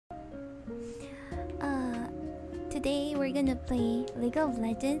today we're gonna play League of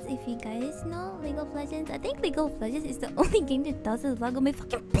Legends. If you guys know League of Legends, I think League of Legends is the only game that doesn't lag on my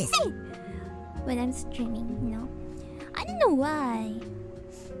fucking PC when I'm streaming, you know? I don't know why.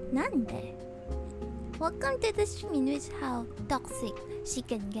 Nande. Welcome to the stream in which how toxic she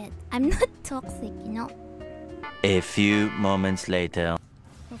can get. I'm not toxic, you know? A few moments later.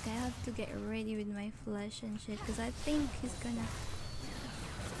 Okay, I have to get ready with my flash and shit because I think he's gonna...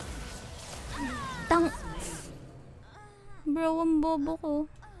 Bro, ang bobo ko.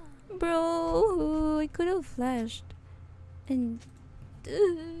 Bro, I could have flashed. And...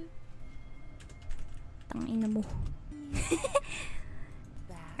 Tangina mo.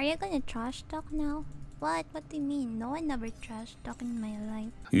 Are you gonna trash talk now? What? What do you mean? No one never trash talk in my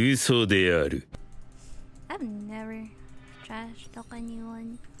life. 嘘である I've never trash talk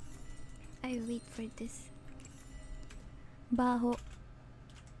anyone. I wait for this. Baho.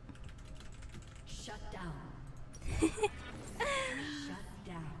 Shut down. Shut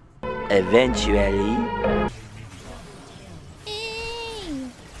down. Eventually. Hey!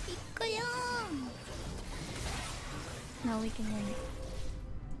 Ikaw yan! Now we can win.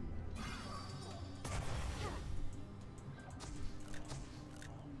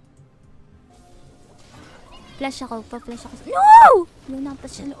 Flash ako, pa-flash ako. No! Wala na pa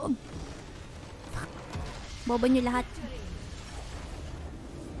siya loob. Fuck. Bobo nyo lahat.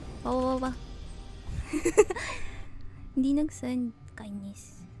 Bawa. Hindi nag-send.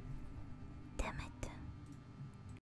 Kainis.